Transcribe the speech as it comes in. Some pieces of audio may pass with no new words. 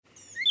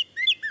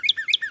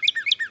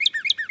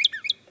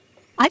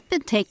I've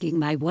been taking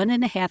my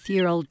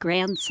 1.5-year-old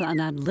grandson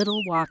on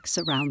little walks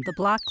around the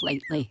block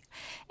lately.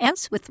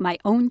 As with my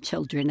own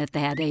children at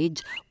that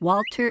age,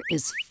 Walter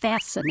is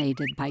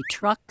fascinated by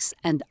trucks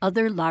and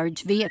other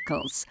large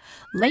vehicles.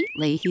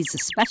 Lately, he's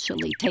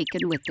especially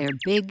taken with their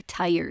big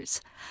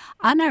tires.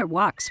 On our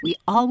walks, we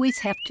always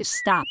have to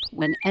stop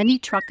when any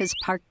truck is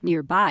parked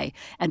nearby,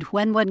 and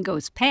when one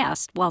goes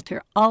past,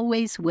 Walter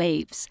always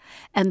waves.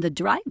 And the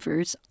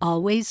drivers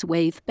always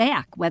wave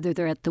back, whether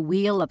they're at the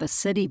wheel of a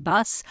city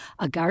bus,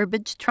 a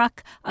garbage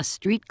truck, a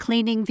street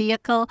cleaning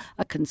vehicle,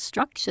 a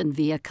construction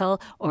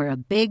vehicle, or a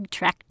big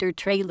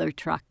tractor-trailer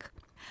truck.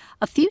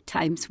 A few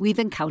times we've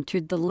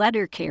encountered the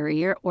letter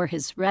carrier or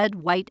his red,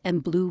 white,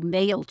 and blue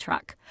mail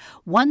truck.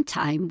 One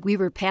time we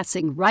were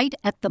passing right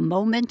at the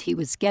moment he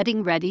was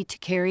getting ready to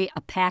carry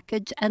a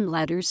package and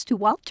letters to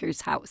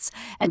Walter's house,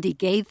 and he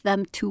gave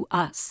them to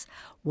us.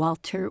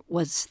 Walter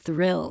was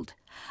thrilled.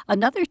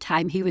 Another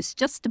time he was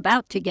just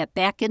about to get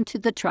back into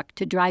the truck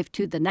to drive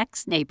to the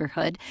next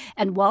neighborhood,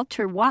 and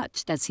Walter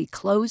watched as he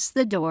closed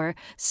the door,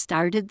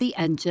 started the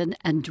engine,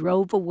 and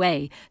drove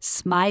away,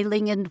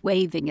 smiling and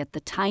waving at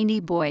the tiny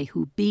boy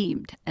who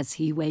beamed as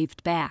he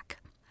waved back.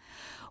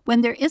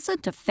 When there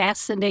isn't a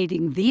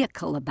fascinating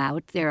vehicle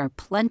about, there are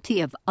plenty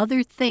of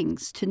other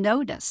things to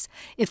notice.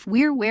 If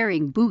we're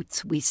wearing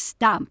boots, we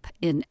stomp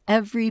in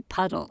every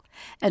puddle.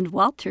 And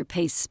Walter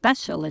pays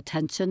special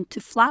attention to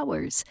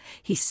flowers.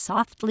 He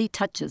softly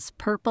touches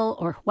purple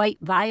or white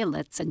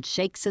violets and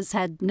shakes his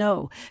head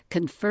no,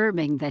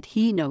 confirming that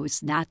he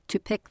knows not to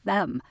pick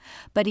them.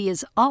 But he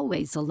is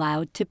always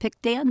allowed to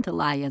pick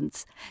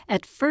dandelions.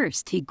 At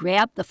first, he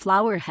grabbed the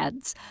flower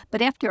heads,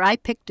 but after I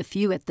picked a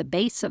few at the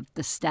base of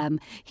the stem,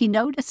 he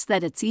noticed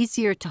that it's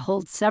easier to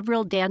hold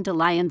several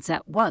dandelions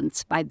at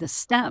once by the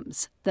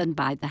stems than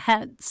by the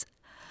heads.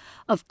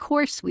 Of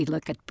course, we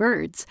look at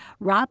birds.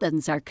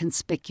 Robins are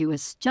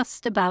conspicuous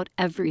just about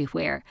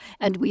everywhere,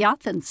 and we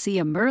often see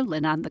a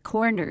merlin on the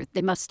corner.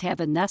 They must have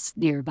a nest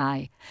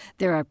nearby.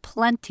 There are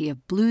plenty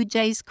of blue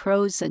jays,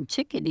 crows, and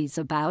chickadees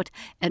about,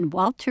 and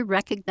Walter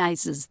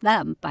recognizes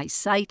them by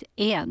sight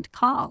and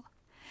call.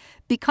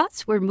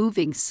 Because we're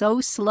moving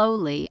so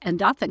slowly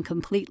and often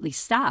completely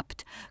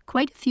stopped,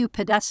 quite a few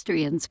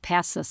pedestrians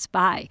pass us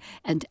by,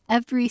 and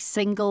every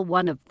single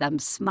one of them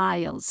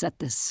smiles at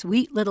the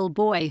sweet little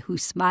boy who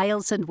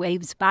smiles and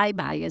waves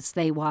bye-bye as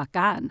they walk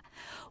on.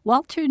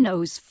 Walter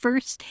knows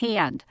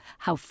firsthand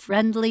how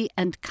friendly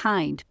and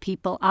kind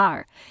people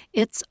are.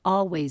 It's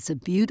always a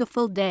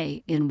beautiful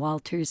day in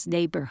Walter's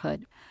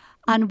neighborhood.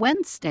 On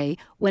Wednesday,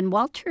 when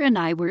Walter and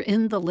I were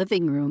in the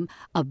living room,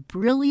 a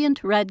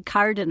brilliant red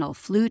cardinal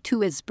flew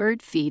to his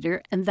bird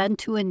feeder and then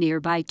to a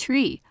nearby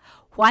tree.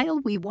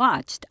 While we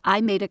watched, I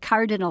made a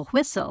cardinal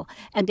whistle,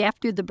 and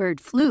after the bird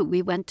flew,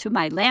 we went to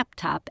my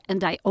laptop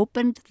and I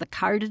opened the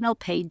cardinal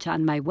page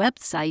on my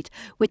website,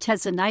 which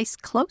has a nice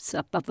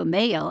close-up of a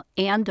male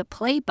and a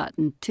play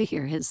button to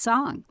hear his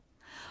song.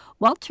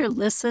 Walter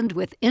listened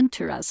with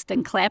interest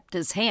and clapped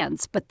his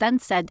hands, but then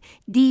said,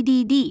 "Dee,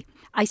 dee, dee."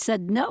 I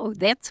said, "No,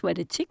 that's what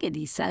a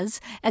chickadee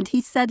says," and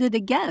he said it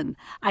again.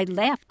 I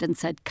laughed and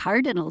said,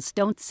 "Cardinals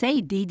don't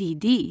say dee, dee,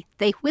 dee,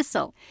 they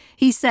whistle."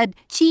 He said,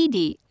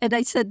 "Chee-dee," and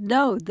I said,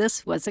 "No,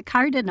 this was a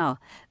cardinal."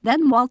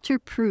 Then Walter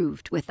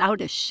proved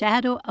without a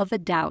shadow of a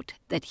doubt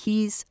that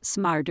he's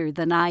smarter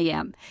than I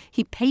am.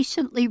 He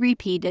patiently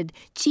repeated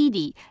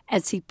 "Chee-dee"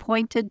 as he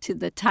pointed to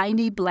the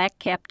tiny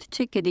black-capped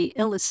chickadee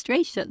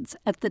illustrations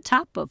at the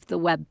top of the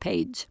web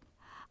page.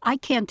 I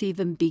can't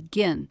even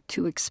begin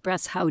to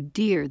express how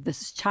dear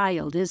this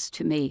child is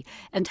to me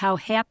and how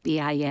happy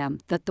I am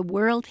that the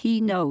world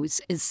he knows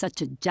is such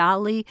a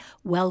jolly,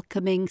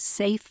 welcoming,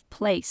 safe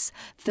place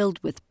filled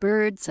with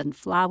birds and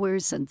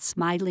flowers and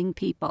smiling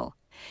people.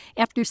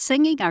 After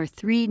singing our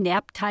 3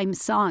 nap-time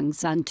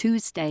songs on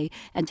Tuesday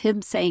and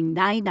him saying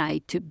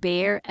night-night to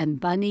Bear and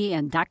Bunny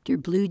and Dr.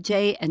 Blue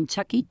Jay and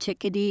Chucky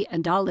Chickadee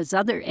and all his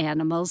other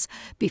animals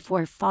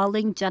before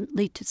falling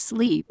gently to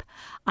sleep,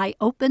 I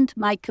opened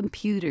my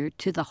computer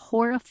to the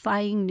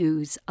horrifying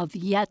news of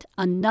yet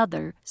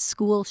another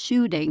school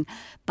shooting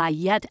by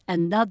yet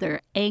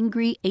another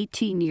angry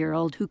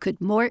 18-year-old who could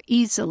more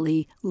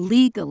easily,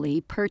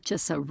 legally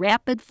purchase a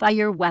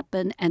rapid-fire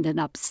weapon and an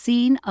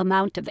obscene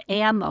amount of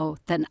ammo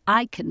than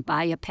I can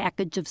buy a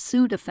package of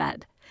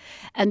Sudafed.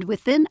 And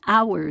within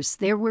hours,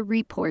 there were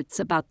reports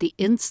about the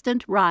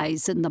instant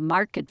rise in the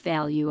market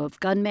value of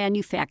gun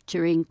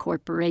manufacturing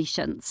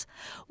corporations.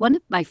 One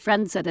of my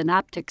friends at an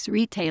optics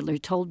retailer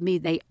told me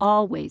they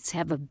always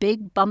have a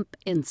big bump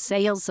in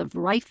sales of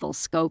rifle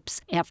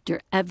scopes after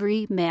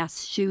every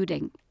mass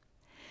shooting.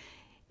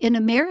 In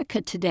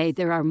America today,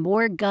 there are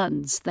more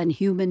guns than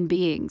human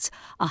beings,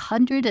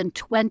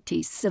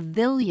 120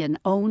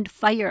 civilian-owned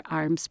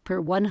firearms per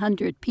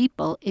 100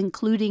 people,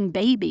 including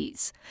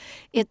babies.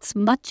 It's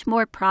much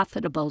more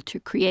profitable to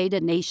create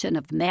a nation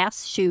of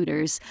mass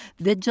shooters,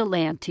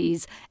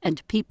 vigilantes,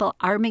 and people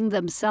arming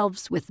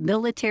themselves with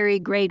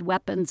military-grade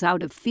weapons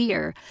out of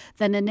fear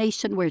than a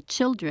nation where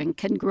children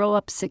can grow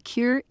up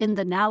secure in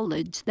the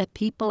knowledge that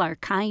people are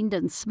kind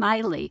and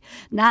smiley,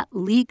 not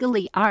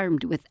legally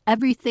armed with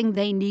everything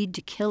they need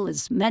to kill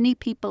as many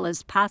people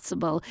as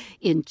possible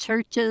in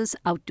churches,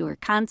 outdoor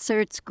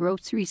concerts,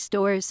 grocery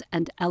stores,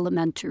 and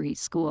elementary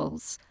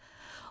schools.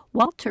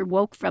 Walter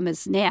woke from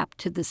his nap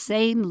to the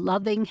same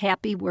loving,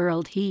 happy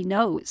world he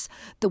knows,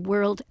 the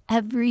world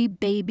every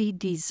baby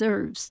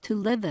deserves to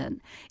live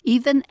in,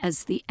 even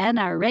as the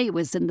NRA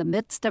was in the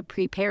midst of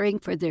preparing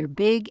for their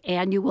big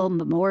annual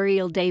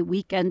Memorial Day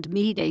weekend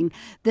meeting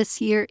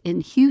this year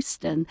in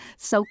Houston,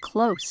 so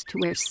close to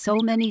where so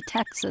many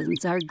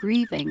Texans are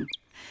grieving.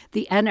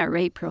 The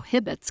NRA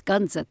prohibits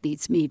guns at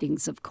these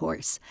meetings, of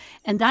course,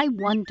 and I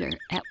wonder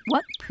at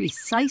what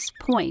precise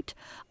point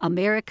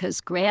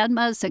America's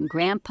grandmas and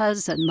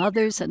grandpas and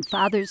mothers and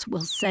fathers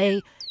will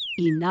say,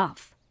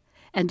 enough,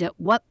 and at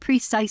what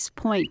precise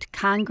point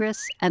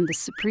Congress and the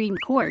Supreme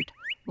Court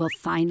will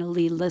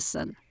finally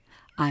listen.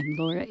 I'm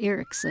Laura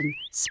Erickson,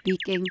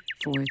 speaking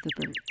for the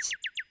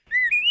birds.